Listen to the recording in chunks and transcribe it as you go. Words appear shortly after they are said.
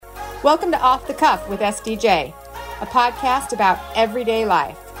Welcome to Off the Cuff with SDJ, a podcast about everyday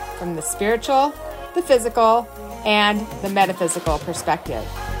life from the spiritual, the physical, and the metaphysical perspective.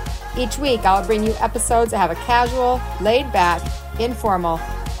 Each week, I'll bring you episodes that have a casual, laid-back, informal,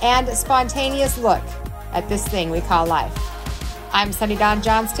 and spontaneous look at this thing we call life. I'm Sunny Dawn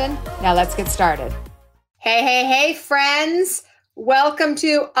Johnston. Now let's get started. Hey, friends. Welcome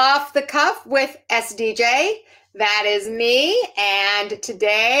to Off the Cuff with SDJ. That is me, and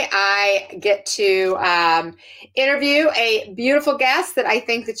today I get to interview a beautiful guest that I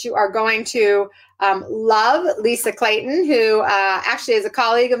think that you are going to love, Lisa Clayton, who actually is a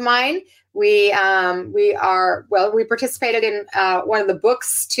colleague of mine. We participated in one of the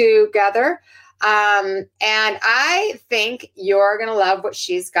books together, and I think you're going to love what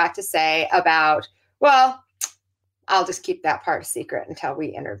she's got to say about, well, I'll just keep that part a secret until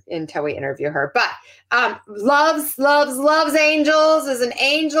we interview her. But loves angels, is an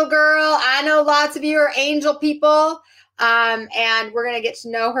angel girl. I know lots of you are angel people. And we're going to get to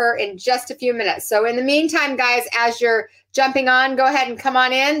know her in just a few minutes. So in the meantime, guys, as you're jumping on, go ahead and come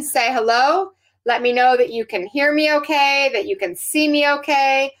on in, say hello. Let me know that you can hear me okay, that you can see me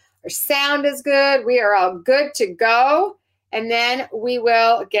okay. Our sound is good. We are all good to go. And then we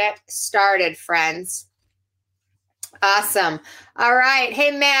will get started, friends. Awesome. All right. Hey,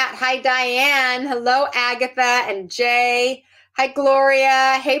 Matt. Hi, Diane. Hello, Agatha and Jay. Hi,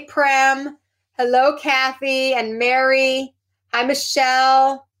 Gloria. Hey, Prem. Hello, Kathy and Mary. Hi,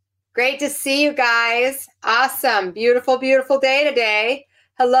 Michelle. Great to see you guys. Awesome. Beautiful, beautiful day today.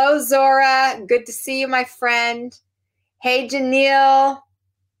 Hello, Zora. Good to see you, my friend. Hey, Janelle.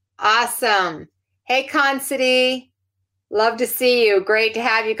 Awesome. Hey, Considy. Love to see you. Great to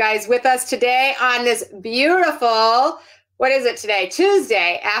have you guys with us today on this beautiful, what is it today?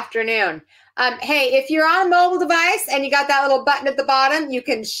 Tuesday afternoon. Hey, if you're on a mobile device and you got that little button at the bottom, you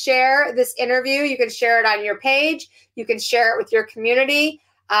can share this interview. You can share it on your page. You can share it with your community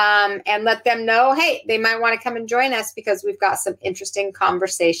and let them know, hey, they might want to come and join us because we've got some interesting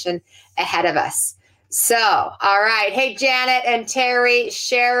conversation ahead of us. So, all right. Hey, Janet and Terry,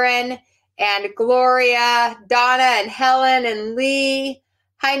 Sharon, and Gloria, Donna and Helen and Lee.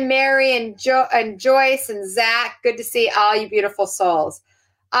 Hi, Mary and Joyce and Zach. Good to see all you beautiful souls.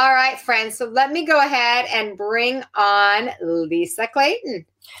 All right, friends. So let me go ahead and bring on Lisa Clayton.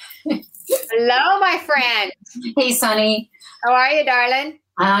 Hello, my friend. Hey, Sunny. How are you, darling?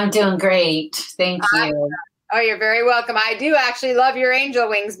 I'm doing great. Thank you. Oh, you're very welcome. I do actually love your angel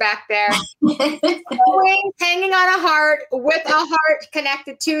wings back there. Wings hanging on a heart with a heart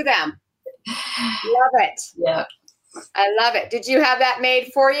connected to them. Love it. Yeah. I love it. Did you have that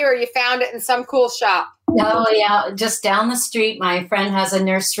made for you or you found it in some cool shop? Oh, yeah. Just down the street, my friend has a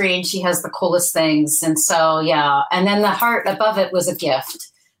nursery and she has the coolest things. And so, yeah. And then the heart above it was a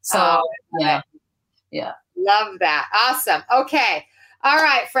gift. So, yeah. Yeah. Love that. Awesome. Okay. All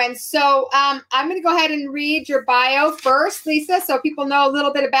right, friends. So I'm going to go ahead and read your bio first, Lisa, so people know a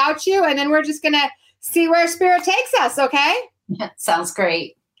little bit about you. And then we're just going to see where Spirit takes us. Okay. Yeah, sounds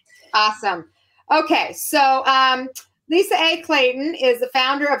great. Awesome. Okay, so Lisa A. Clayton is the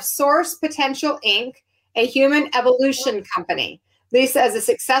founder of Source Potential, Inc., a human evolution company. Lisa is a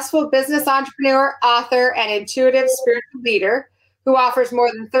successful business entrepreneur, author, and intuitive spiritual leader who offers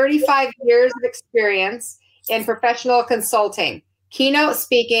more than 35 years of experience in professional consulting, keynote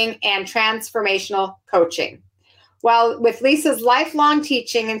speaking, and transformational coaching. While with Lisa's lifelong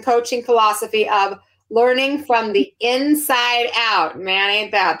teaching and coaching philosophy of learning from the inside out. Man,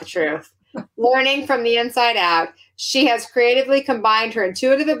 ain't that the truth? Learning from the inside out. She has creatively combined her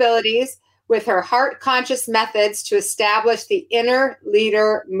intuitive abilities with her heart-conscious methods to establish the inner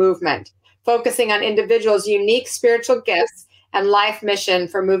leader movement, focusing on individuals' unique spiritual gifts and life mission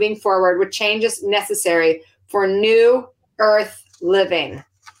for moving forward with changes necessary for new earth living.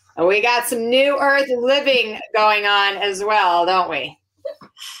 And we got some new earth living going on as well, don't we?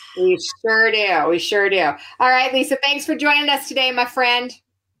 We sure do. We sure do. All right, Lisa, thanks for joining us today, my friend.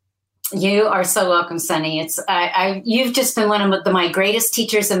 You are so welcome, Sunny. You've just been one of my greatest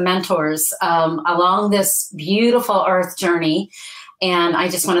teachers and mentors along this beautiful earth journey. And I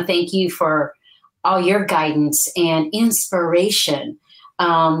just want to thank you for all your guidance and inspiration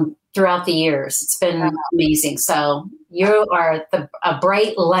throughout the years. It's been amazing. So you are a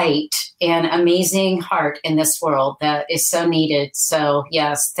bright light and amazing heart in this world that is so needed. So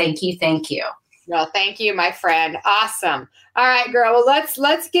yes, thank you. Thank you. Well, thank you, my friend. Awesome. All right, girl. Well,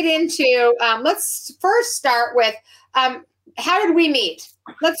 let's get into, let's first start with, how did we meet?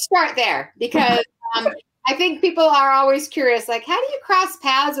 Let's start there because I think people are always curious, like, how do you cross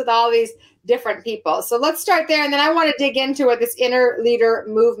paths with all these different people? So let's start there. And then I want to dig into what this inner leader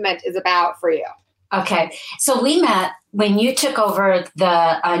movement is about for you. Okay. So we met when you took over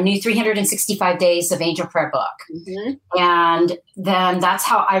the new 365 Days of Angel Prayer book. Mm-hmm. And then that's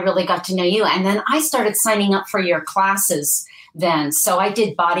how I really got to know you. And then I started signing up for your classes then. So I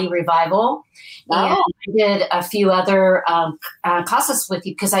did Body Revival. Oh. And I did a few other classes with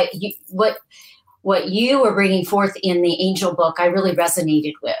you because what you were bringing forth in the angel book, I really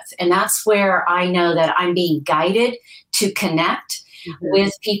resonated with. And that's where I know that I'm being guided to connect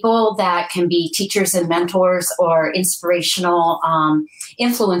with people that can be teachers and mentors or inspirational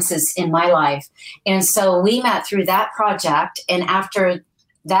influences in my life. And so we met through that project. And after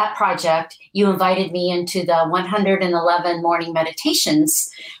that project, you invited me into the 111 morning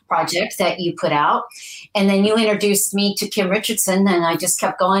meditations project that you put out. And then you introduced me to Kim Richardson, and I just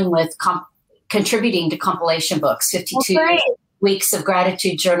kept going with contributing to compilation books, 52 weeks of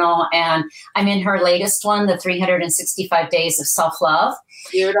gratitude journal. And I'm in her latest one, the 365 Days of Self-Love.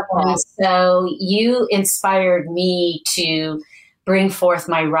 Beautiful. And so you inspired me to bring forth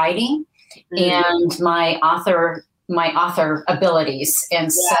my writing and my author abilities.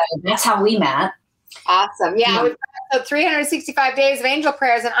 And so that's how we met. Awesome. Yeah. We've got 365 Days of Angel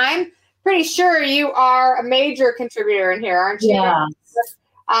Prayers, and I'm pretty sure you are a major contributor in here, aren't you? Yeah.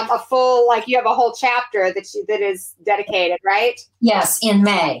 A full, like you have a whole chapter that is dedicated, right? Yes, in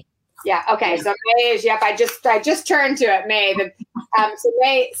May. Yeah. Okay. So May is, I just turned to it, May.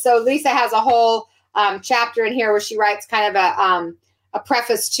 So Lisa has a whole chapter in here where she writes kind of a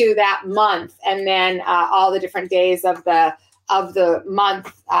preface to that month, and then all the different days of the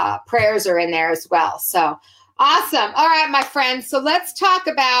month prayers are in there as well. So awesome. All right, my friends. So let's talk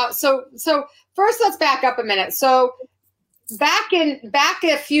about, so first let's back up a minute. So back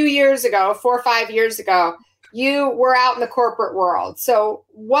a few years ago, 4 or 5 years ago, you were out in the corporate world. So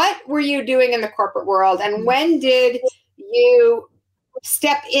what were you doing in the corporate world, and when did you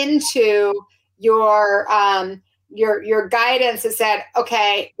step into your guidance that said,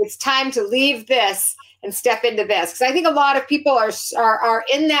 okay, it's time to leave this and step into this? Because I think a lot of people are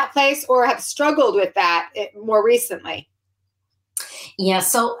in that place or have struggled with that more recently. Yeah.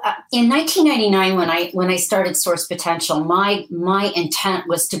 So in 1999, when I started Source Potential, my intent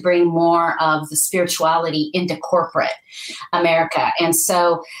was to bring more of the spirituality into corporate America. And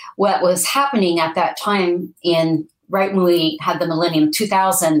so what was happening at that time, right when we had the millennium,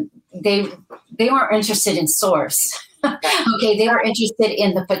 2000, they weren't interested in Source. Okay, they were interested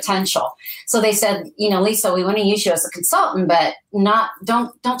in the potential. So they said, Lisa, we want to use you as a consultant, but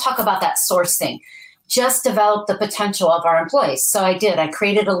don't talk about that Source thing. Just develop the potential of our employees. So I did. I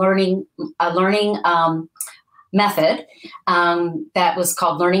created a learning method that was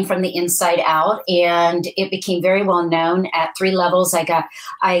called Learning from the Inside Out, and it became very well known at 3 levels. I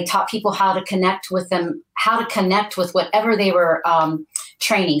taught people how to connect with whatever they were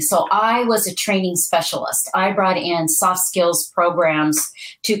training. So I was a training specialist. I brought in soft skills programs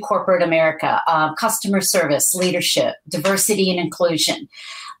to corporate America, customer service, leadership, diversity and inclusion.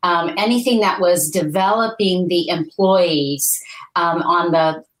 Anything that was developing the employees on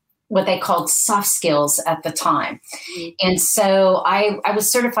what they called soft skills at the time. And so I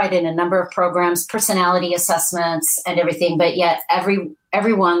was certified in a number of programs, personality assessments and everything, but yet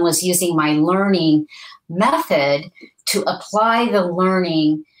everyone was using my learning method to apply the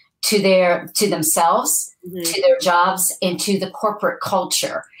learning to themselves, to their jobs, and to the corporate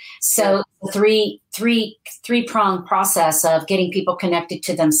culture. So the three-pronged process of getting people connected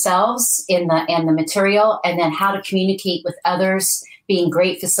to themselves in the material, and then how to communicate with others, being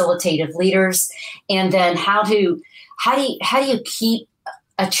great facilitative leaders, and then how do you keep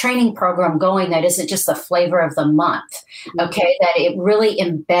a training program going that isn't just the flavor of the month, okay, that it really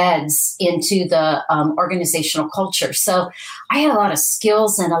embeds into the organizational culture. So I had a lot of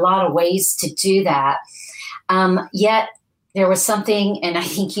skills and a lot of ways to do that. Yet there was something, and I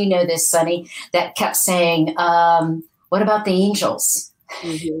think you know this, Sunny, that kept saying, what about the angels?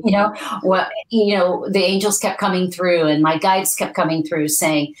 The angels kept coming through, and my guides kept coming through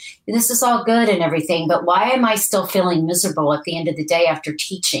saying, this is all good and everything, but why am I still feeling miserable at the end of the day after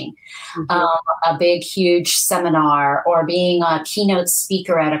teaching a big, huge seminar or being a keynote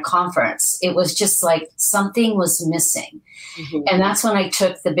speaker at a conference? It was just like something was missing. And that's when I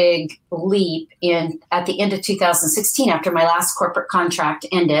took the big leap at the end of 2016, after my last corporate contract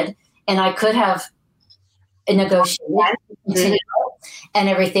ended, and I could have negotiated and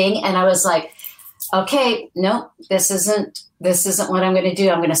everything. And I was like, okay, no, this isn't what I'm going to do.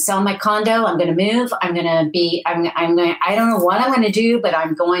 I'm going to sell my condo. I'm going to move. I don't know what I'm going to do, but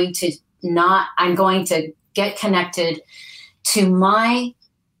I'm going to I'm going to get connected to my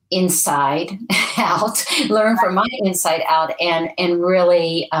inside out, learn from my inside out, and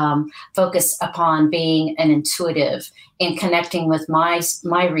really focus upon being an intuitive and connecting with my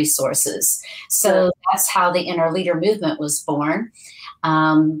resources. So that's how the Inner Leader movement was born.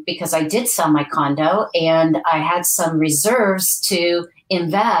 Because I did sell my condo and I had some reserves to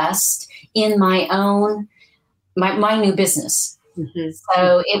invest in my own, my new business. Mm-hmm.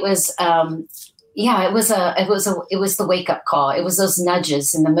 So it was, it was the wake up call. It was those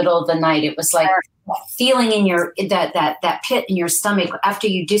nudges in the middle of the night. It was like feeling in your, that pit in your stomach after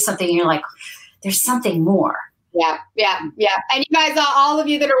you do something and you're like, there's something more. Yeah. And you guys, all of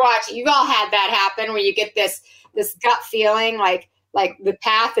you that are watching, you've all had that happen where you get this gut feeling like the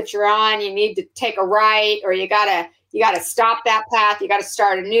path that you're on, you need to take a right, or you gotta stop that path. You got to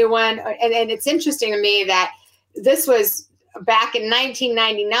start a new one. And it's interesting to me that this was back in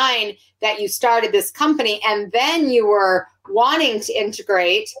 1999 that you started this company, and then you were wanting to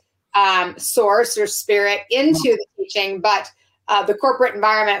integrate source or spirit into the teaching, but the corporate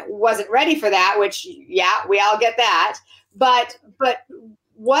environment wasn't ready for that, which, we all get that. But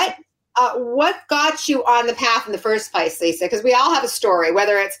what got you on the path in the first place, Lisa? Because we all have a story,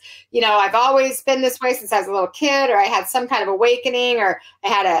 whether it's, I've always been this way since I was a little kid, or I had some kind of awakening, or I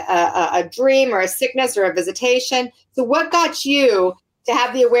had a dream or a sickness or a visitation. So what got you to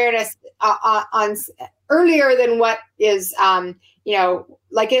have the awareness on earlier than what is,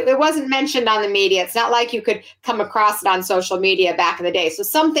 like it wasn't mentioned on the media. It's not like you could come across it on social media back in the day. So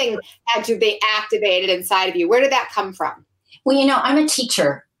something had to be activated inside of you. Where did that come from? Well, I'm a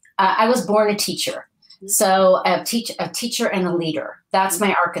teacher. I was born a teacher. So a teacher and a leader. That's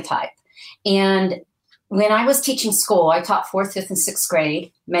my archetype. And when I was teaching school, I taught 4th, 5th, and 6th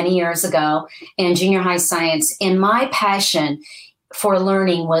grade many years ago, and junior high science. And my passion for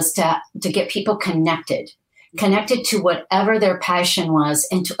learning was to get people connected to whatever their passion was,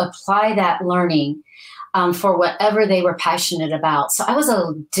 and to apply that learning for whatever they were passionate about. So I was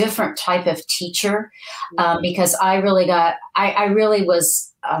a different type of teacher because I really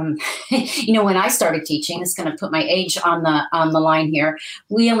was, when I started teaching, it's going to put my age on the line here.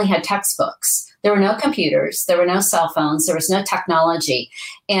 We only had textbooks. There were no computers. There were no cell phones. There was no technology.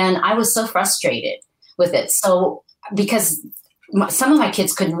 And I was so frustrated with it. So because some of my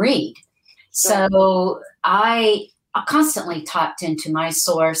kids couldn't read. So I constantly tapped into my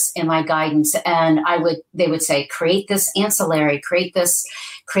source and my guidance, and they would say, create this ancillary, create this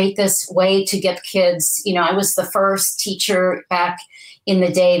way to get kids. I was the first teacher back in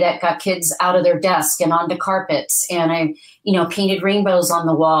the day that got kids out of their desk and onto carpets, and I, painted rainbows on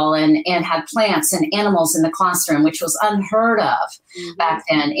the wall and had plants and animals in the classroom, which was unheard of back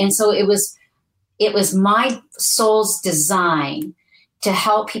then. And so it was my soul's design to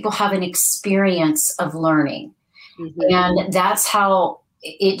help people have an experience of learning. And that's how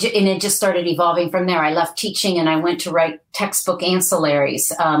it just started evolving from there. I left teaching and I went to write textbook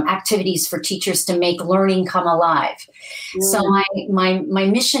ancillaries, activities for teachers to make learning come alive. So my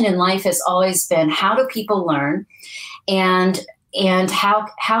mission in life has always been, how do people learn, and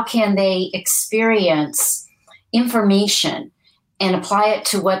how can they experience information and apply it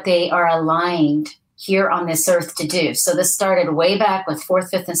to what they are aligned here on this earth to do. So this started way back with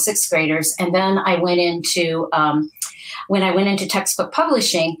 4th, 5th, and 6th graders. And then I went into, when I went into textbook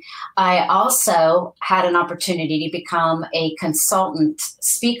publishing, I also had an opportunity to become a consultant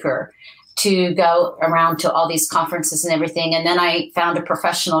speaker to go around to all these conferences and everything. And then I found a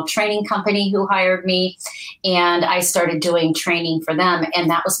professional training company who hired me, and I started doing training for them. And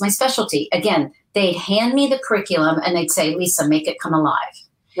that was my specialty. Again, they'd hand me the curriculum and they'd say, Lisa, make it come alive.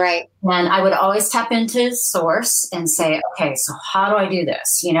 Right. And I would always tap into source and say, okay, so how do I do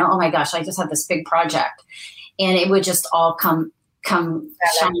this? Oh my gosh, I just had this big project, and it would just all come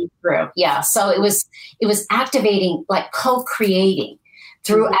shining through. Yeah. So it was activating, like co-creating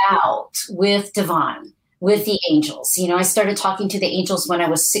throughout with divine, with the angels. I started talking to the angels when I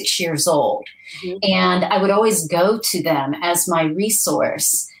was 6 years old, and I would always go to them as my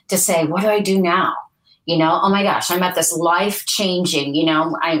resource to say, what do I do now? Oh my gosh, I'm at this life-changing,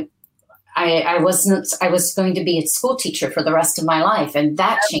 I was going to be a school teacher for the rest of my life, and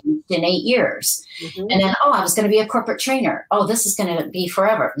that changed in 8 years. And then, I was going to be a corporate trainer. Oh, this is going to be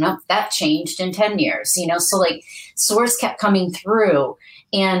forever. Nope, that changed in 10 years, so like source kept coming through,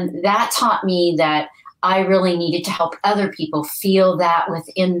 and that taught me that I really needed to help other people feel that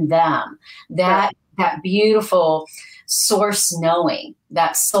within them, that beautiful source knowing,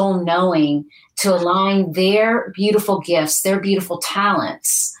 that soul knowing, to align their beautiful gifts, their beautiful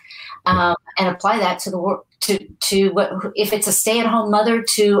talents, and apply that to the world, to what, if it's a stay-at-home mother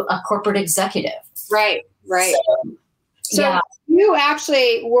to a corporate executive. Right. So yeah. you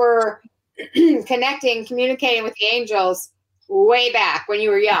actually were communicating with the angels way back when you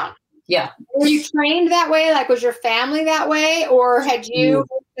were young. Yeah. Were you trained that way? Like, was your family that way? Or had you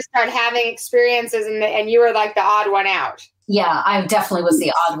just started having experiences and you were like the odd one out? Yeah, I definitely was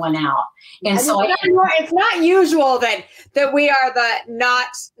the odd one out. And it's not usual that we are the not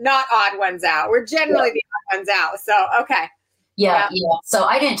odd ones out. We're generally the odd ones out. So, okay. Yeah. So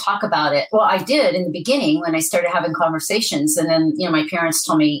I didn't talk about it. Well, I did in the beginning when I started having conversations. And then, my parents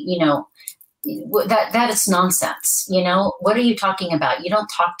told me, that is nonsense. What are you talking about? You don't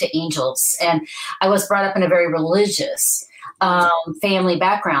talk to angels. And I was brought up in a very religious family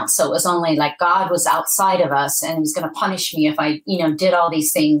background. So it was only like God was outside of us and was going to punish me if I, did all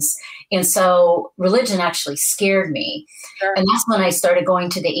these things. And so religion actually scared me. Sure. And that's when I started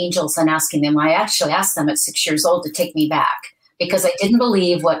going to the angels and asking them. I actually asked them at 6 years old to take me back, because I didn't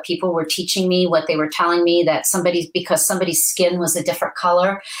believe what people were teaching me, what they were telling me, that because somebody's skin was a different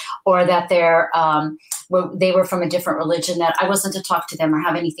color, or that they were from a different religion, that I wasn't to talk to them or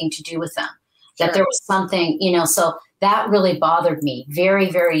have anything to do with them. Sure. That there was something, so that really bothered me very,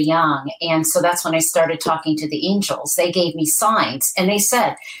 very young. And so that's when I started talking to the angels. They gave me signs and they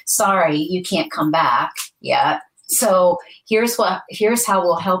said, sorry, you can't come back yet. So here's how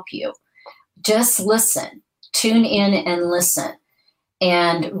we'll help you. Just listen. Tune in and listen,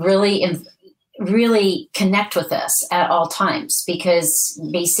 and really connect with us at all times, because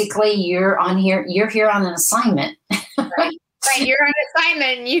basically you're here on an assignment. Right. You're on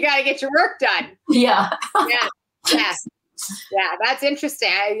assignment and you got to get your work done. Yeah. Yeah. That's interesting.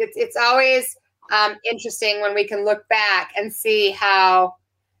 It's always interesting when we can look back and see how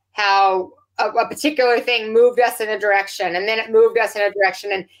a particular thing moved us in a direction, and then it moved us in a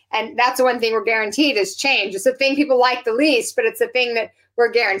direction. And that's the one thing we're guaranteed is change. It's the thing people like the least, but it's the thing that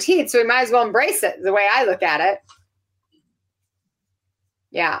we're guaranteed. So we might as well embrace it, the way I look at it.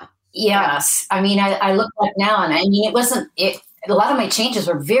 Yeah. Yes. I mean, I look back now, and I mean, a lot of my changes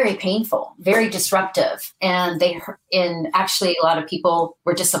were very painful, very disruptive. And actually a lot of people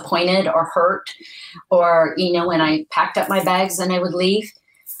were disappointed or hurt, or, when I packed up my bags and I would leave.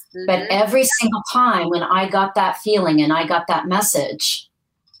 But every single time when I got that feeling and I got that message,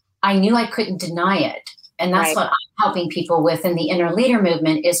 I knew I couldn't deny it. And that's what I'm helping people with in the inner leader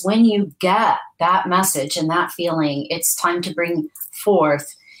movement, is when you get that message and that feeling, it's time to bring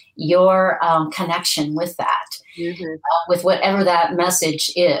forth your connection with that, with whatever that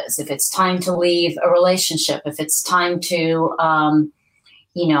message is. If it's time to leave a relationship, if it's time to,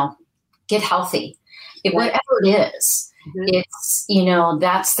 get healthy, whatever it is. It's,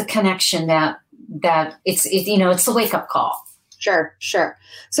 that's the connection that it's the wake up call. Sure.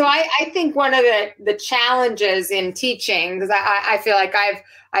 So I think one of the challenges in teaching, because I feel like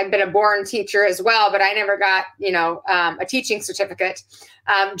I've been a born teacher as well, but I never got, a teaching certificate.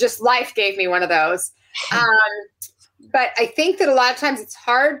 Just life gave me one of those. But I think that a lot of times it's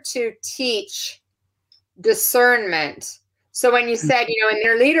hard to teach discernment. So when you said, in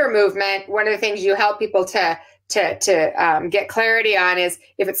their leader movement, one of the things you help people to get clarity on is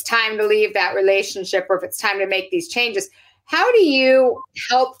if it's time to leave that relationship, or if it's time to make these changes. How do you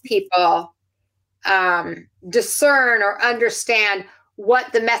help people discern or understand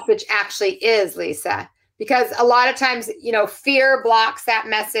what the message actually is, Lisa? Because a lot of times, fear blocks that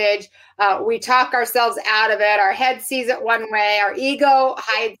message. We talk ourselves out of it. Our head sees it one way. Our ego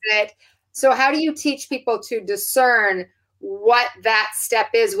hides it. So how do you teach people to discern what that step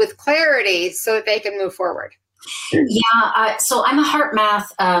is with clarity so that they can move forward? Yeah, so I'm a heart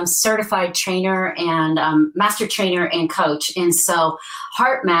math certified trainer and master trainer and coach. And so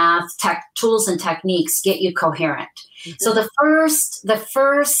heart math tools and techniques get you coherent. So the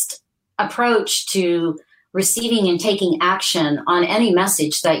first approach to receiving and taking action on any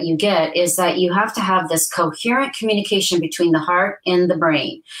message that you get is that you have to have this coherent communication between the heart and the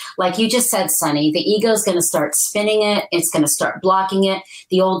brain. Like you just said, Sunny, the ego is going to start spinning it. It's going to start blocking it.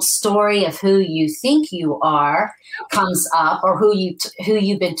 The old story of who you think you are comes up, or who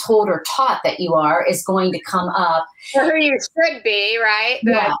you've been told or taught that you are is going to come up. Or who you should be, right?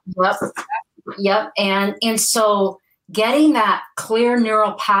 Yep. And so getting that clear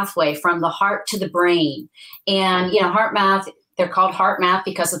neural pathway from the heart to the brain. And, heart math, they're called heart math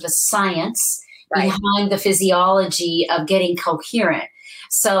because of the science behind the physiology of getting coherent.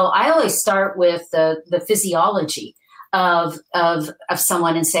 So I always start with the physiology of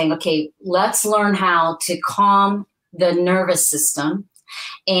someone and saying, okay, let's learn how to calm the nervous system,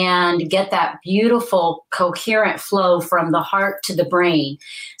 and get that beautiful coherent flow from the heart to the brain.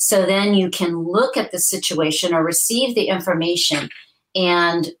 So then you can look at the situation or receive the information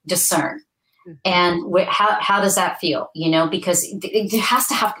and discern. And how does that feel? Because you have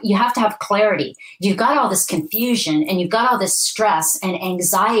to have clarity. You've got all this confusion and you've got all this stress and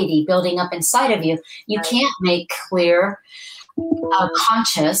anxiety building up inside of you. You can't make clear,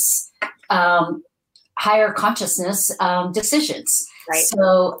 conscious, higher consciousness decisions. Right.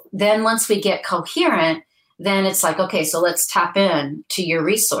 So then once we get coherent, then it's like, okay, so let's tap in to your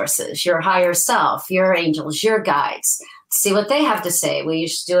resources, your higher self, your angels, your guides, see what they have to say. We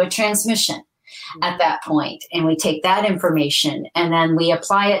used to do a transmission at that point, and we take that information and then we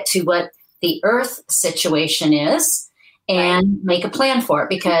apply it to what the earth situation is and make a plan for it,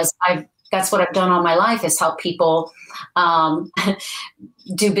 because that's what I've done all my life, is help people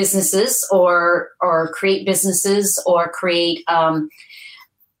do businesses or create businesses or create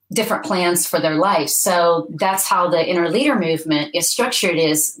different plans for their life. So that's how the inner leader movement is structured.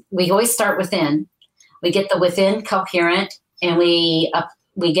 Is we always start within, we get the within coherent, and we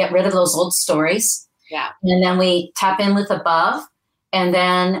get rid of those old stories. Yeah. And then we tap in with above, and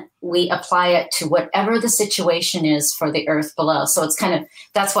then we apply it to whatever the situation is for the earth below. So it's kind of,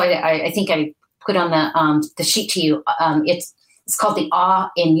 that's why I think I put on the sheet to you. It's called the awe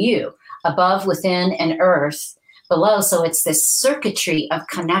in you, above, within, and earth below. So it's this circuitry of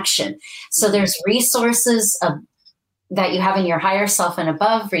connection. So there's resources that you have in your higher self and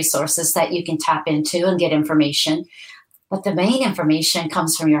above resources that you can tap into and get information. But the main information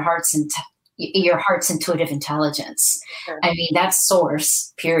comes from your heart's intuitive intelligence. Sure. I mean, that's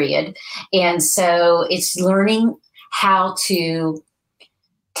source, period. And so it's learning how to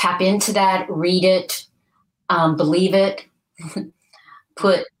tap into that, read it, believe it,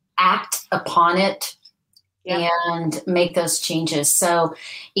 act upon it, and make those changes. So,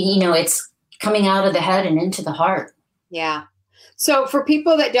 it's coming out of the head and into the heart. Yeah. So for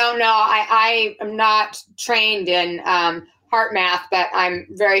people that don't know, I am not trained in heart math, but I'm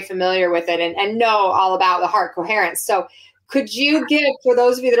very familiar with it and know all about the heart coherence. So could you give, for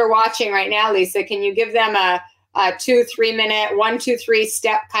those of you that are watching right now, Lisa, can you give them a 2-3 minute, 1, 2, 3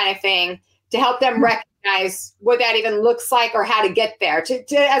 step kind of thing to help them recognize what that even looks like or how to get there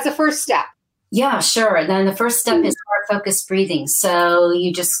as a first step? Yeah, sure. And then the first step is heart-focused breathing. So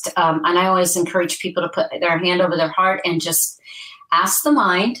you just, and I always encourage people to put their hand over their heart and just ask the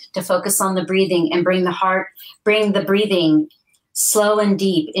mind to focus on the breathing and bring the breathing slow and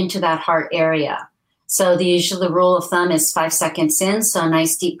deep into that heart area. So the rule of thumb is 5 seconds in. So a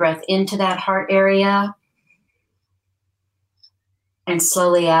nice deep breath into that heart area and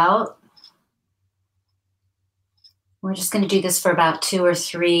slowly out. We're just going to do this for about 2 or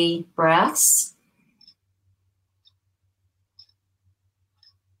 3 breaths.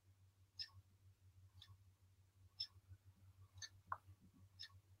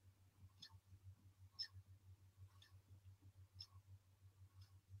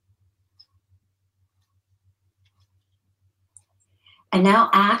 And now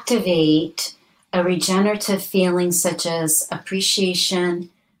activate a regenerative feeling such as appreciation,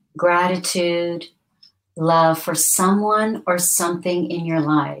 gratitude, love for someone or something in your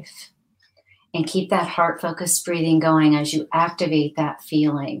life. And keep that heart-focused breathing going as you activate that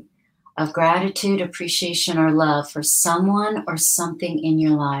feeling of gratitude, appreciation, or love for someone or something in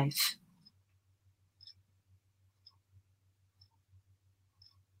your life.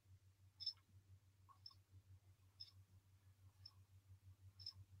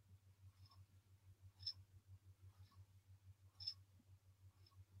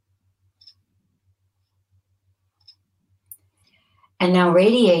 And now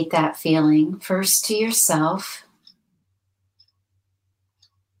radiate that feeling first to yourself,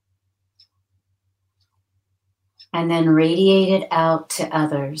 and then radiate it out to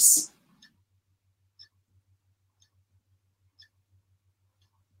others.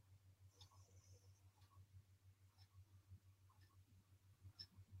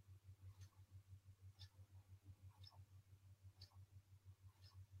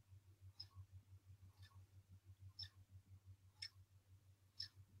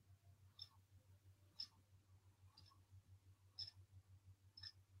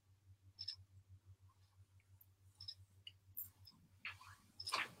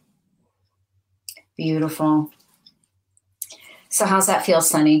 Beautiful. So how's that feel,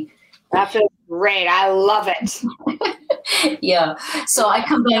 Sunny? That feels great. I love it. Yeah. So I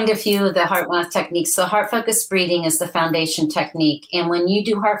combined a few of the heart math techniques. So heart-focused breathing is the foundation technique. And when you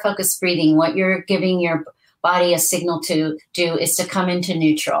do heart-focused breathing, what you're giving your body a signal to do is to come into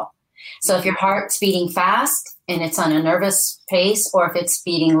neutral. So if your heart's beating fast and it's on a nervous pace, or if it's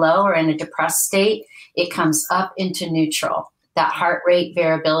beating low or in a depressed state, it comes up into neutral. That heart rate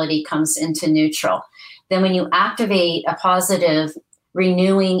variability comes into neutral. Then when you activate a positive,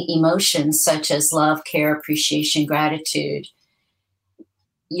 renewing emotions such as love, care, appreciation, gratitude,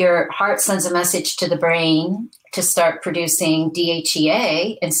 your heart sends a message to the brain to start producing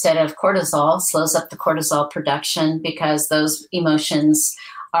DHEA instead of cortisol, slows up the cortisol production because those emotions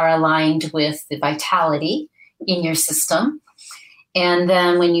are aligned with the vitality in your system. And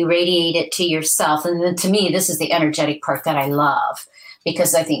then when you radiate it to yourself, and then to me, this is the energetic part that I love,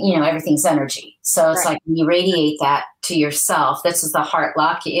 because I think, everything's energy. So it's like when you radiate that to yourself, this is the heart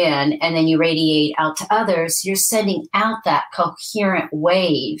lock in, and then you radiate out to others, you're sending out that coherent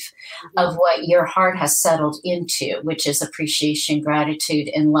wave of what your heart has settled into, which is appreciation, gratitude,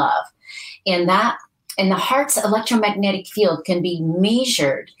 and love. And the heart's electromagnetic field can be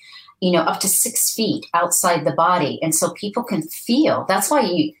measured, up to 6 feet outside the body. And so people can feel. That's why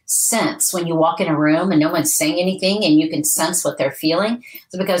you sense when you walk in a room and no one's saying anything and you can sense what they're feeling.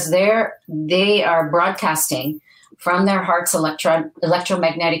 It's because they are broadcasting from their heart's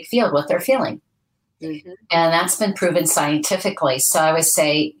electromagnetic field what they're feeling. Mm-hmm. And that's been proven scientifically. So I would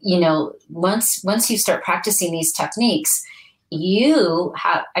say, once you start practicing these techniques, you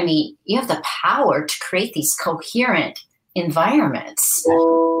have the power to create these coherent environments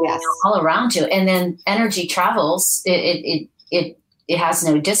all around you, and then energy travels. It has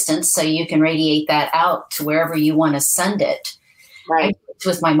no distance, so you can radiate that out to wherever you want to send it. Right. I do it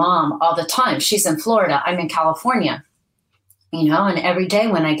with my mom all the time. She's in Florida. I'm in California. And every day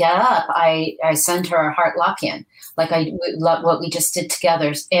when I get up, I send her a heart lock-in, like what we just did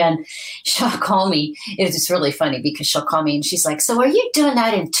together. And she'll call me. It's really funny because she'll call me and she's like, "So are you doing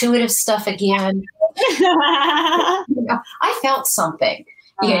that intuitive stuff again?" I felt something,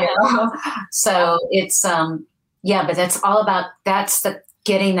 So it's, but that's all about,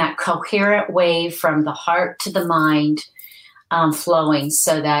 getting that coherent wave from the heart to the mind flowing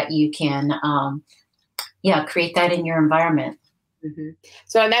so that you can, create that in your environment. Mm-hmm.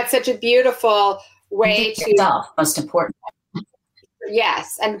 So, and that's such a beautiful way to yourself, most important.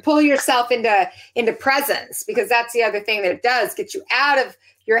 Yes. And pull yourself into presence, because that's the other thing that it does, get you out of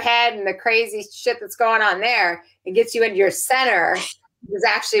your head and the crazy shit that's going on there. It gets you into your center, is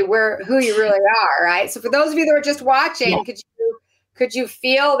actually who you really are. Right. So for those of you that are just watching, could you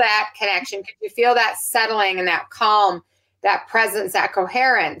feel that connection? Could you feel that settling and that calm, that presence, that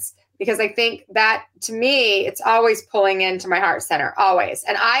coherence? Because I think that, to me, it's always pulling into my heart center, always.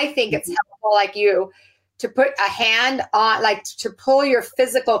 And I think it's helpful, like you, to put a hand on, like to pull your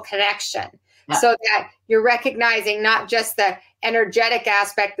physical connection, so that you're recognizing not just the energetic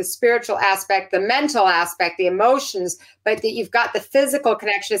aspect, the spiritual aspect, the mental aspect, the emotions, but that you've got the physical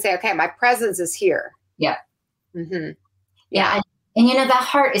connection to say, okay, my presence is here. Yeah. Mm-hmm. Yeah. And that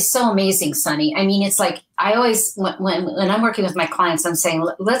heart is so amazing, Sunny. I mean, it's like, I always, when I'm working with my clients, I'm saying,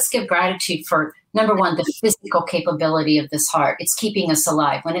 let's give gratitude for, number one, the physical capability of this heart. It's keeping us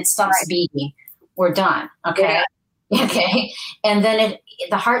alive. When it stops beating, we're done. Okay. Yeah. Okay. And then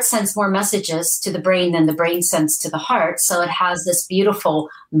the heart sends more messages to the brain than the brain sends to the heart. So it has this beautiful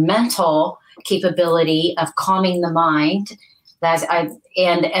mental capability of calming the mind. And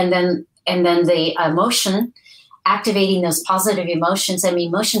then the emotion, activating those positive emotions. I mean,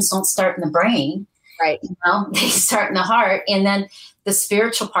 emotions don't start in the brain, right? They start in the heart. And then the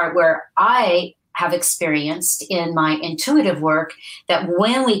spiritual part, where I have experienced in my intuitive work, that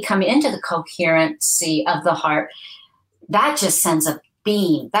when we come into the coherency of the heart, that just sends a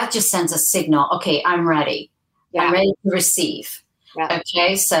beam, that just sends a signal. Okay, I'm ready. Yeah. I'm ready to receive. Yeah.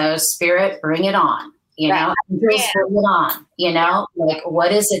 Okay, so spirit, bring it on. Bring it on. Like,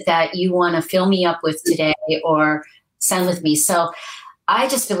 what is it that you want to fill me up with today or send with me? So I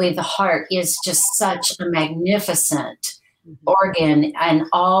just believe the heart is just such a magnificent organ and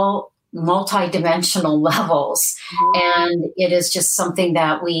all multidimensional levels. And it is just something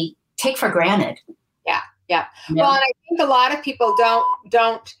that we take for granted. Yeah. Well, and I think a lot of people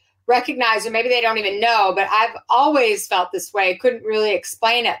don't recognize, or maybe they don't even know, but I've always felt this way. Couldn't really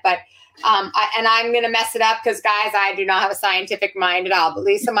explain it, but I'm going to mess it up because, guys, I do not have a scientific mind at all. But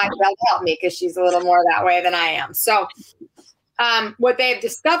Lisa might be able to help me because she's a little more that way than I am. So what they've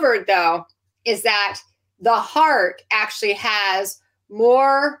discovered, though, is that the heart actually has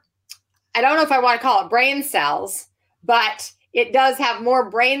more, I don't know if I want to call it brain cells, but it does have more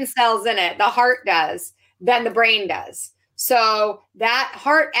brain cells in it, the heart does, than the brain does. So that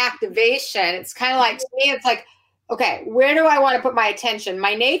heart activation, it's kind of like, to me, it's like, okay, where do I want to put my attention?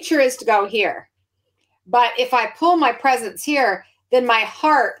 My nature is to go here. But if I pull my presence here, then my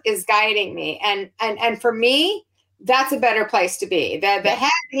heart is guiding me. And for me, that's a better place to be. The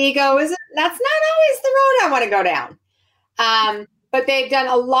head ego that's not always the road I want to go down. But they've done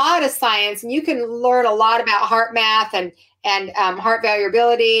a lot of science, and you can learn a lot about heart math and heart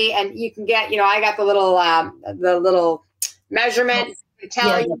variability. And you can get, I got the little measurement to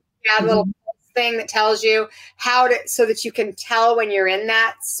tell you, a little thing that tells you so that you can tell when you're in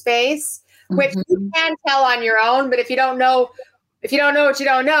that space, which you can tell on your own. But if you don't know what you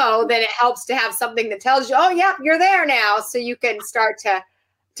don't know, then it helps to have something that tells you, oh, yeah, you're there now. So you can start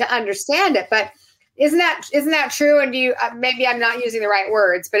to understand it. But isn't that true? And do you, maybe I'm not using the right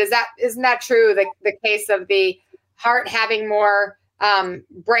words, but isn't that true? The case of the heart having more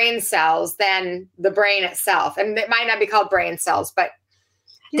brain cells than the brain itself, and it might not be called brain cells, but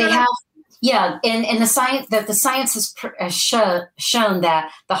they have. Yeah, and the science has shown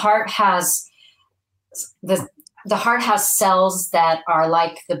that the heart has cells that are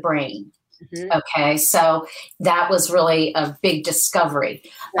like the brain. Mm-hmm. Okay, so that was really a big discovery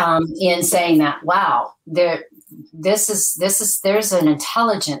in saying that. Wow, there's an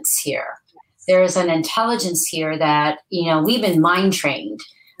intelligence here. There is an intelligence here that we've been mind trained.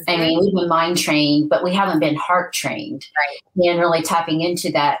 I mean, we've been mind trained, but we haven't been heart trained. Right. And really tapping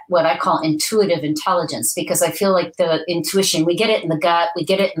into that, what I call intuitive intelligence, because I feel like the intuition, we get it in the gut, we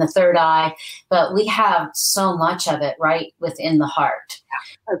get it in the third eye, but we have so much of it right within the heart.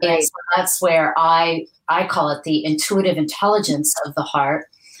 Okay. And so that's where I call it the intuitive intelligence of the heart.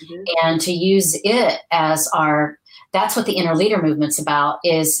 Mm-hmm. And to use it as that's what the inner leader movement's about,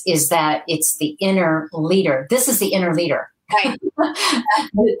 is that it's the inner leader. This is the inner leader. Right.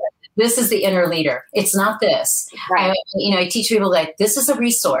 This is the inner leader. It's not this. Right. I teach people that this is a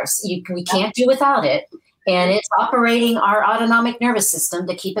resource. We can't do without it. And it's operating our autonomic nervous system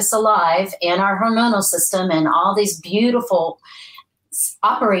to keep us alive, and our hormonal system, and all these beautiful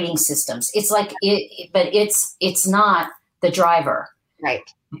operating systems. It's like but it's not the driver. Right.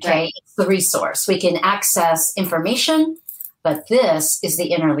 Okay. Right. It's the resource. We can access information, but this is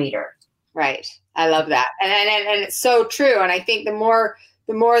the inner leader. Right. I love that. And it's so true. And I think the more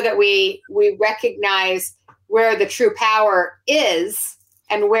that we recognize where the true power is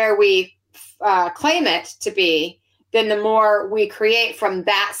and where we claim it to be, then the more we create from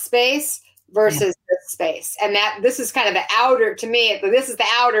that space versus this space. And this is kind of the outer, to me, this is the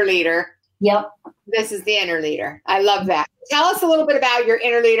outer leader. Yep. This is the inner leader. I love that. Tell us a little bit about your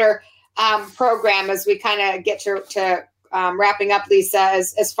inner leader program as we kind of get to wrapping up, Lisa,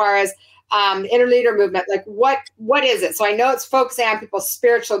 as far as the inner leader movement. Like what is it? So I know it's focusing on people's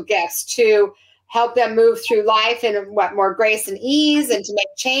spiritual gifts to help them move through life in more grace and ease, and to make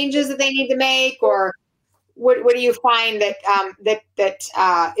changes that they need to make, or what do you find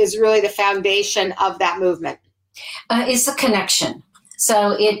that is really the foundation of that movement? It's a connection.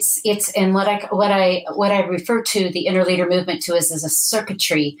 So it's and what I refer to the inner leader movement to is a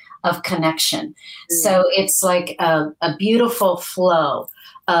circuitry of connection. Mm-hmm. So it's like a beautiful flow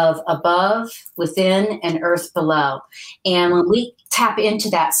of above, within, and earth below. And when we tap into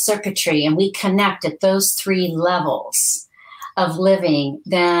that circuitry and we connect at those three levels of living,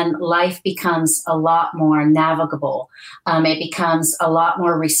 then life becomes a lot more navigable. It becomes a lot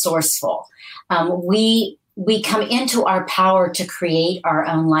more resourceful. We come into our power to create our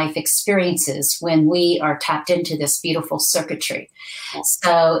own life experiences when we are tapped into this beautiful circuitry.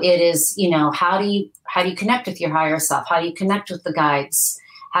 So it is, how do you connect with your higher self? How do you connect with the guides?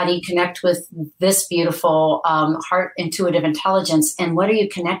 How do you connect with this beautiful heart intuitive intelligence? And what are you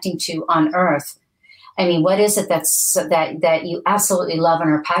connecting to on earth? I mean, what is it that you absolutely love and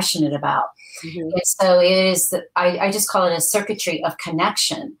are passionate about? Mm-hmm. And so it is, I just call it a circuitry of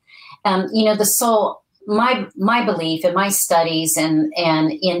connection. The soul, my belief in my studies and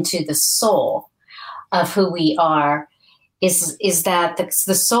into the soul of who we are is that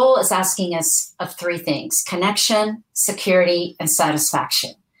the soul is asking us of three things: connection, security, and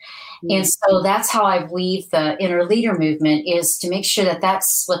satisfaction. Mm-hmm. And so that's how I weave the inner leader movement, is to make sure that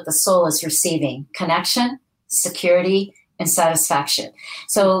that's what the soul is receiving: connection, security, and satisfaction.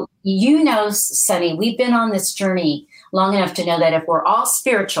 So, Sunny, we've been on this journey long enough to know that if we're all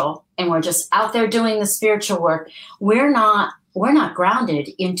spiritual and we're just out there doing the spiritual work, we're not grounded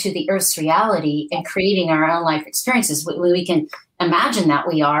into the earth's reality and creating our own life experiences. We can imagine that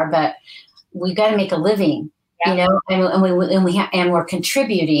we are, but we've got to make a living, and we're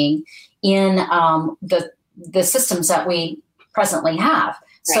contributing in the systems that we presently have.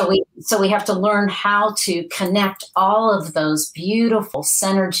 Right. So we have to learn how to connect all of those beautiful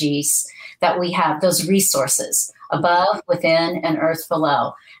synergies that we have, those resources above, within, and earth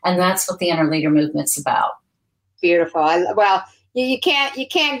below. And that's what the inner leader movement's about. Beautiful. Well, you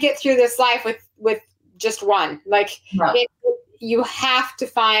can't get through this life with just one. Like No. You have to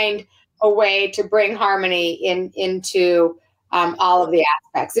find a way to bring harmony into all of the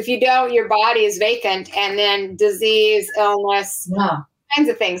aspects. If you don't, your body is vacant, and then disease, illness, all kinds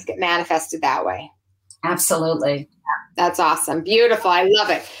of things get manifested that way. Absolutely. That's awesome. Beautiful. I love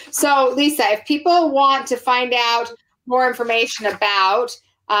it. So, Lisa, if people want to find out more information about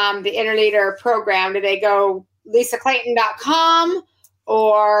the Inner Leader program, do they go lisaclayton.com,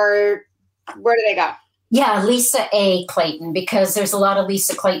 or where do they go? Yeah, Lisa A. Clayton, because there's a lot of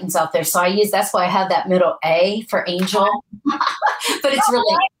Lisa Claytons out there. So that's why I have that middle A for Angel. But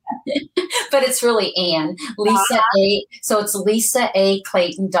it's really Ann. Lisa A. So it's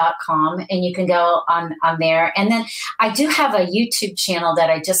lisaaclayton.com, and you can go on there. And then I do have a YouTube channel that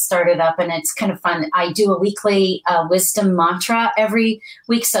I just started up, and it's kind of fun. I do a weekly wisdom mantra every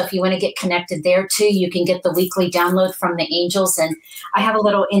week. So if you want to get connected there too, you can get the weekly download from the angels. And I have a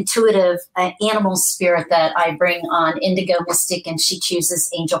little intuitive animal spirit that I bring on, Indigo Mystic, and she chooses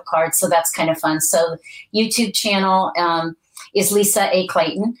angel cards. So that's kind of fun. So YouTube channel is Lisa A.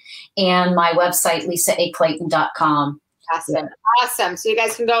 Clayton, and my website, lisaaclayton.com. Awesome. Awesome. So you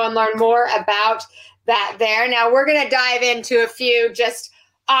guys can go and learn more about that there. Now we're going to dive into a few just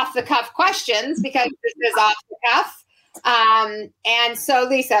off the cuff questions, because this is off the cuff. And so,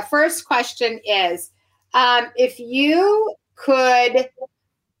 Lisa, first question is, if you could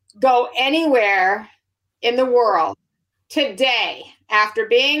go anywhere in the world today after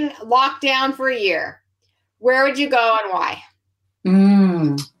being locked down for a year, where would you go and why?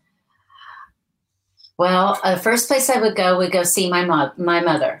 Well, the first place I would go see my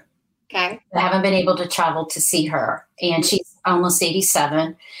mother. Okay. I haven't been able to travel to see her, and she's almost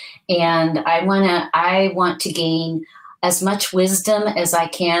 87. And I want to gain as much wisdom as I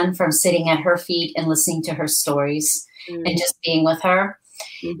can from sitting at her feet and listening to her stories and just being with her.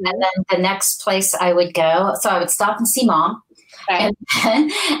 Mm-hmm. And then the next place I would go, so I would stop and see Mom. Okay.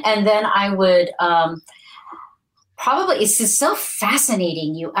 And then I would probably, it's just so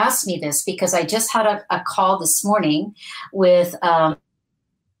fascinating you asked me this, because I just had a call this morning with a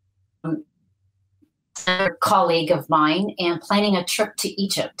colleague of mine, and planning a trip to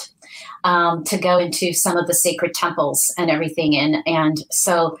Egypt to go into some of the sacred temples and everything. And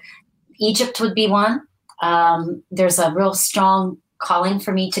so Egypt would be one. There's a real strong calling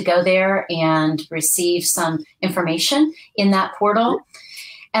for me to go there and receive some information in that portal.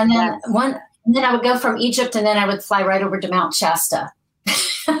 And then then I would go from Egypt, and then I would fly right over to Mount Shasta.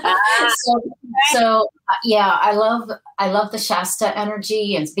 So I love the Shasta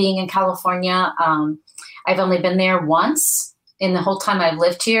energy, and being in California. I've only been there once in the whole time I've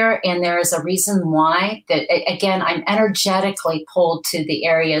lived here, and there is a reason why. That again, I'm energetically pulled to the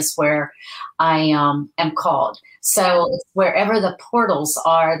areas where I am called. So wherever the portals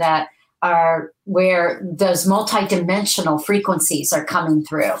are, that are where those multidimensional frequencies are coming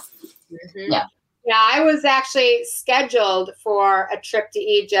through. Mm-hmm. Yeah, I was actually scheduled for a trip to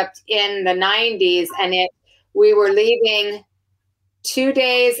Egypt in the 90s, and we were leaving 2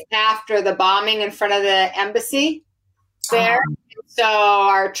 days after the bombing in front of the embassy there. So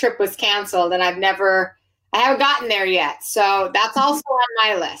our trip was canceled, and I haven't gotten there yet. So that's also on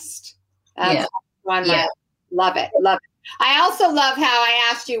my list. Love it. I also love how I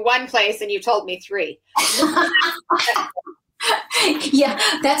asked you one place and you told me 3. Yeah,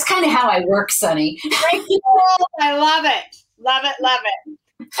 that's kind of how I work, Sunny. Great. I love it.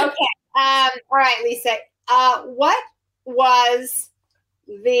 Okay. All right, Lisa. What was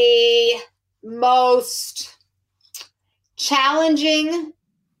the most challenging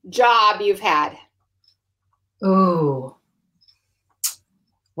job you've had? Ooh.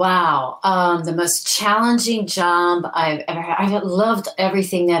 Wow. The most challenging job I've ever had. I've loved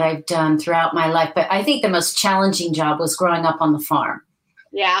everything that I've done throughout my life, but I think the most challenging job was growing up on the farm.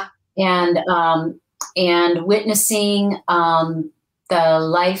 Yeah. And witnessing the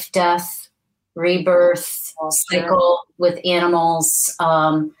life, death, rebirth cycle with animals.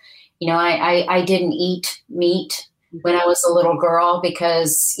 I didn't eat meat when I was a little girl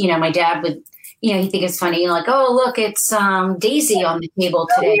because, my dad would, he think it's funny, like, oh, look, it's Daisy on the table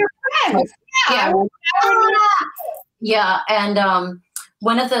today. Yeah. And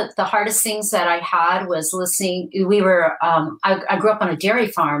one of the hardest things that I had was listening. We were, I grew up on a dairy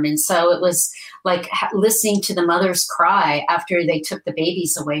farm. And so it was like listening to the mothers cry after they took the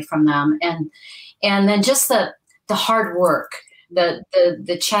babies away from them. And then just the hard work, the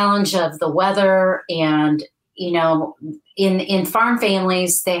challenge of the weather, and, in farm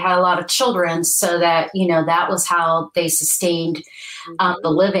families, they had a lot of children, so that, that was how they sustained the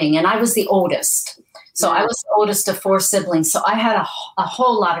living. And I was the oldest. So I was the oldest of 4 siblings. So I had a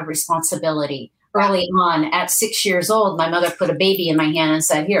whole lot of responsibility early on. At 6 years old, my mother put a baby in my hand and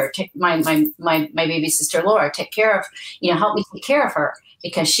said, here, take my baby sister, Laura, take care of, help me take care of her,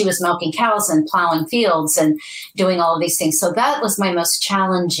 because she was milking cows and plowing fields and doing all of these things. So that was my most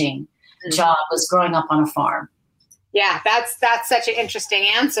challenging job, was growing up on a farm. Yeah, that's such an interesting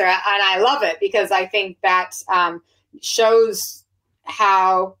answer. And I love it, because I think that shows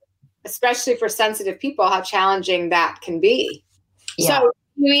how, especially for sensitive people, how challenging that can be. Yeah. So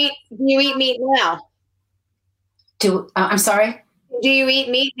do you eat meat now? I'm sorry? Do you eat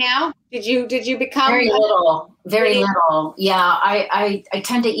meat now? Did you become very little? Yeah, I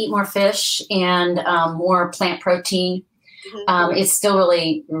tend to eat more fish and more plant protein. Mm-hmm. It's still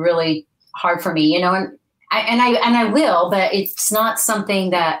really, really hard for me, and I will, but it's not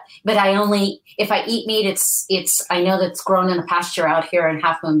something that. But I only, if I eat meat, it's I know that's grown in a pasture out here in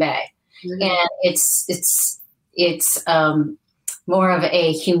Half Moon Bay, mm-hmm. and it's more of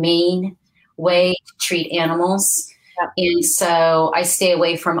a humane way to treat animals. And so I stay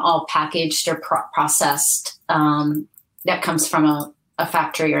away from all packaged or processed that comes from a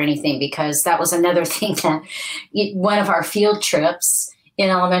factory or anything, because that was another thing that one of our field trips in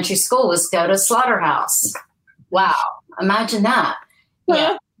elementary school was go to a slaughterhouse. Wow. Imagine that.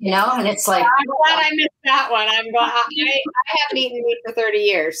 Yeah. And it's like, I'm glad I missed that one. I haven't eaten meat for 30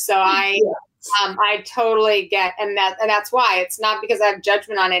 years. So I totally get, and that's why. It's not because I have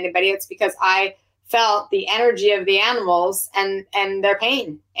judgment on anybody. It's because I felt the energy of the animals and their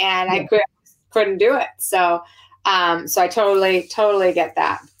pain, and I couldn't do it. So I totally get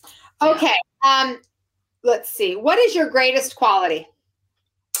that. Okay. Let's see. What is your greatest quality?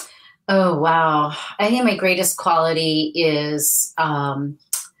 Oh, wow. I think my greatest quality is, I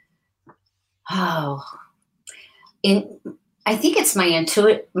think it's my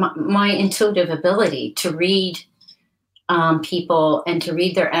intuitive ability to read people and to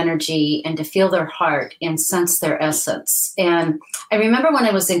read their energy and to feel their heart and sense their essence. And I remember when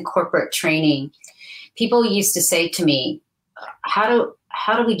I was in corporate training, people used to say to me, how do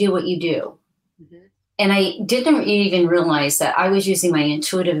we do what you do? Mm-hmm. And I didn't even realize that I was using my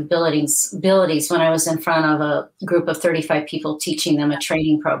intuitive abilities when I was in front of a group of 35 people teaching them a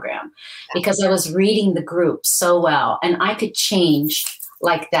training program, because I was reading the group so well, and I could change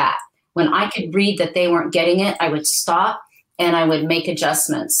like that. When I could read that they weren't getting it, I would stop and I would make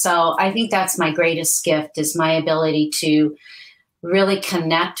adjustments. So I think that's my greatest gift, is my ability to really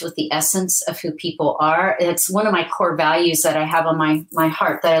connect with the essence of who people are. It's one of my core values that I have on my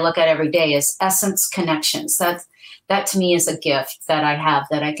heart that I look at every day, is essence connections. That to me is a gift that I have,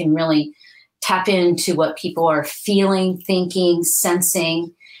 that I can really tap into what people are feeling, thinking,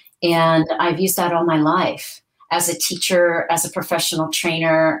 sensing. And I've used that all my life, as a teacher, as a professional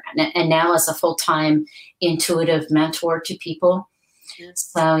trainer, and now as a full-time intuitive mentor to people.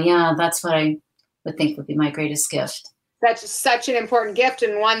 So yeah, that's what I would think would be my greatest gift. That's such an important gift,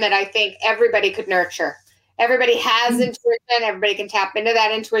 and one that I think everybody could nurture. Everybody has intuition. Everybody can tap into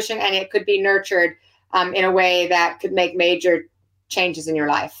that intuition, and it could be nurtured in a way that could make major changes in your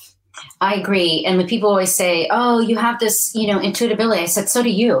life. I agree. And when people always say, oh, you have this, intuitive ability, I said, so do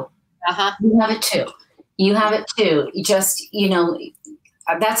you. Uh-huh. You have it too. You have it too. You just,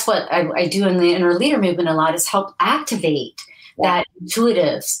 that's what I do in the inner leader movement a lot, is help activate that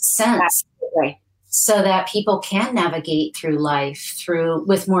intuitive sense. Absolutely. So that people can navigate through life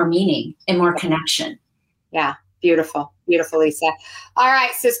with more meaning and more connection. Yeah. Beautiful. Beautiful, Lisa. All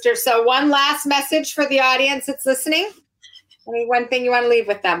right, sister. So one last message for the audience that's listening. One thing you want to leave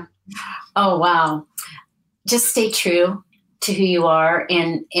with them. Oh, wow. Just stay true to who you are.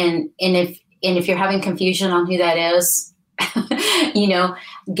 And if you're having confusion on who that is,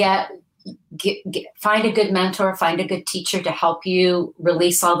 find a good mentor, find a good teacher to help you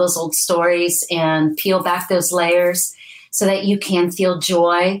release all those old stories and peel back those layers, so that you can feel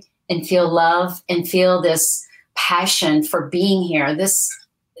joy and feel love and feel this passion for being here.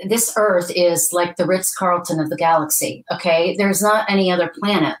 This earth is like the Ritz-Carlton of the galaxy. Okay. There's not any other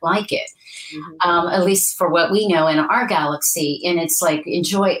planet like it. Mm-hmm. At least for what we know in our galaxy. And it's like,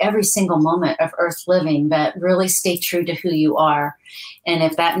 enjoy every single moment of Earth living, but really stay true to who you are. And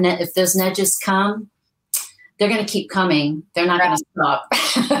if those nudges come, they're going to keep coming. They're not going to stop.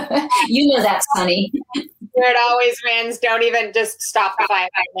 You know that, Sunny. It always wins. Don't even just stop the fight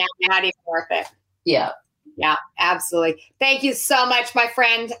right now. Not even worth it. Yeah. Yeah, absolutely. Thank you so much, my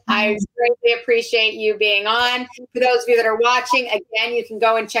friend. I greatly appreciate you being on. For those of you that are watching, again, you can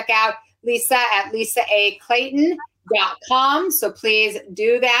go and check out Lisa at lisaaclayton.com. So please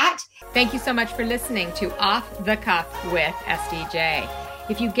do that. Thank you so much for listening to Off the Cuff with SDJ.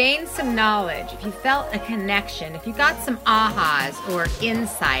 If you gained some knowledge, if you felt a connection, if you got some ahas or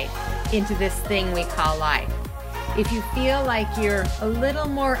insight into this thing we call life, if you feel like you're a little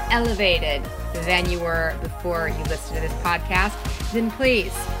more elevated than you were before you listened to this podcast, then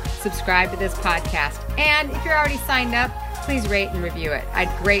please subscribe to this podcast. And if you're already signed up, please rate and review it.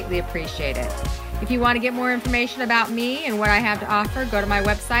 I'd greatly appreciate it. If you want to get more information about me and what I have to offer, go to my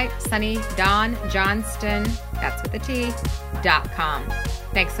website, sunnydawnjohnston, that's with a T.com.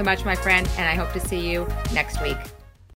 Thanks so much, my friend, and I hope to see you next week.